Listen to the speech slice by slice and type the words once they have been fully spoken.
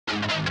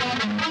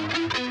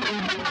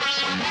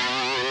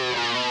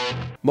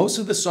Most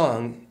of the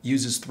song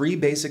uses three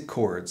basic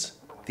chords: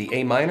 the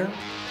A minor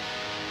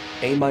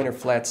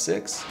flat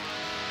 6,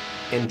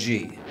 and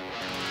G.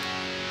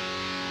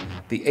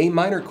 The A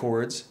minor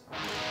chords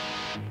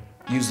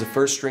use the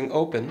first string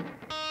open,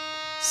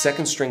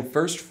 second string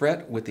first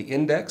fret with the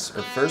index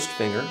or first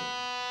finger,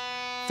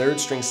 third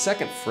string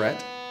second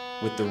fret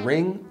with the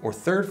ring or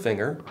third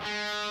finger,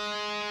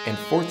 and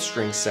fourth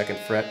string second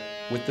fret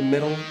with the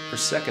middle or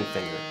second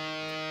finger.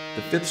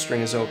 The fifth string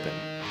is open.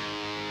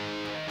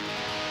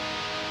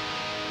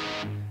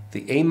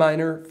 The A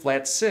minor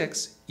flat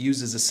 6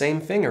 uses the same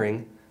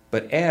fingering,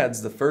 but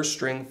adds the first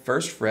string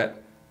first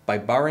fret by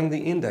barring the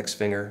index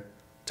finger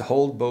to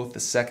hold both the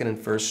second and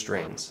first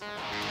strings.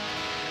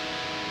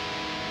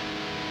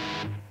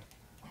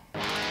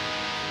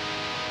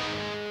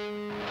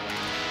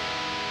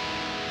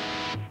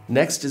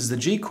 Next is the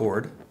G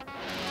chord.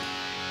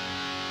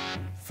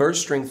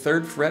 First string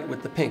third fret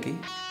with the pinky,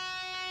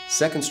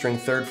 second string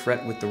third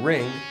fret with the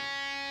ring,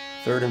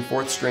 third and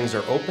fourth strings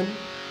are open,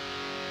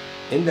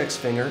 index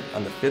finger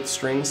on the fifth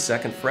string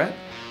second fret,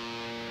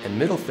 and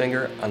middle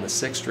finger on the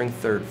sixth string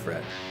third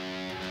fret.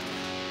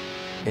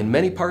 In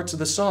many parts of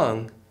the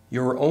song,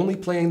 you are only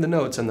playing the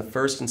notes on the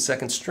first and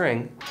second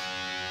string,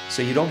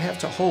 so you don't have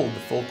to hold the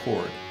full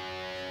chord.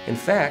 In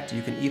fact,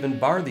 you can even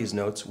bar these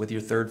notes with your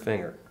third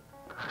finger.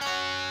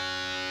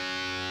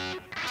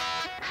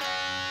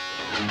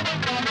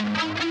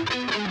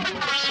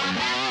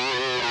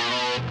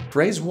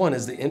 Phrase 1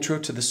 is the intro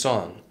to the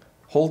song.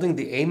 Holding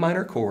the A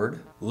minor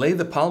chord, lay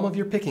the palm of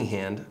your picking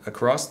hand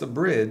across the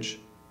bridge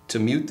to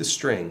mute the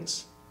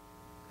strings.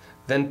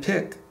 Then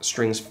pick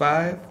strings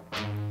 5,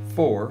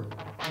 4,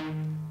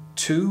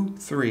 2,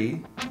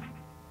 3,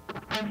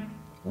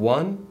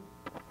 1,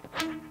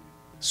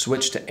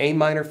 switch to A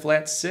minor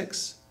flat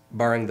 6,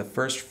 barring the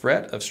first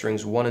fret of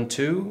strings 1 and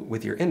 2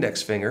 with your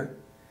index finger,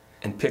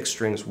 and pick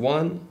strings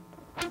 1,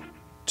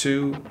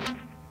 2,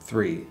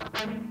 3.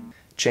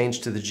 Change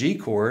to the G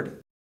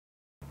chord,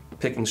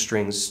 picking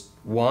strings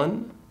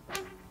 1,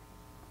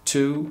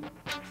 2,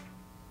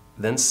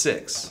 then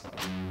 6.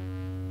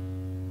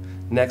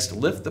 Next,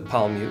 lift the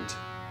palm mute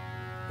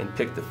and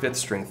pick the fifth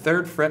string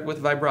third fret with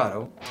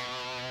vibrato,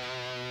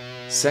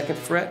 second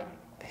fret,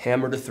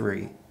 hammer to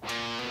 3.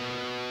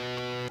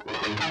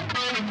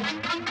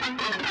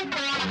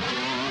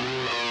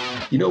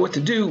 You know what to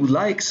do.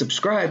 Like,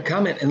 subscribe,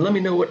 comment, and let me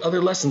know what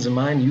other lessons of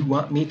mine you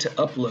want me to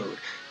upload.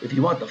 If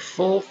you want the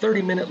full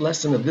 30-minute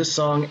lesson of this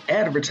song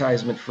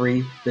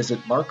advertisement-free, visit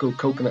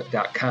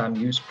marcococonut.com.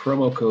 Use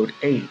promo code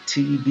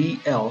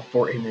ATVL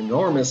for an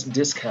enormous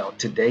discount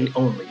today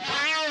only.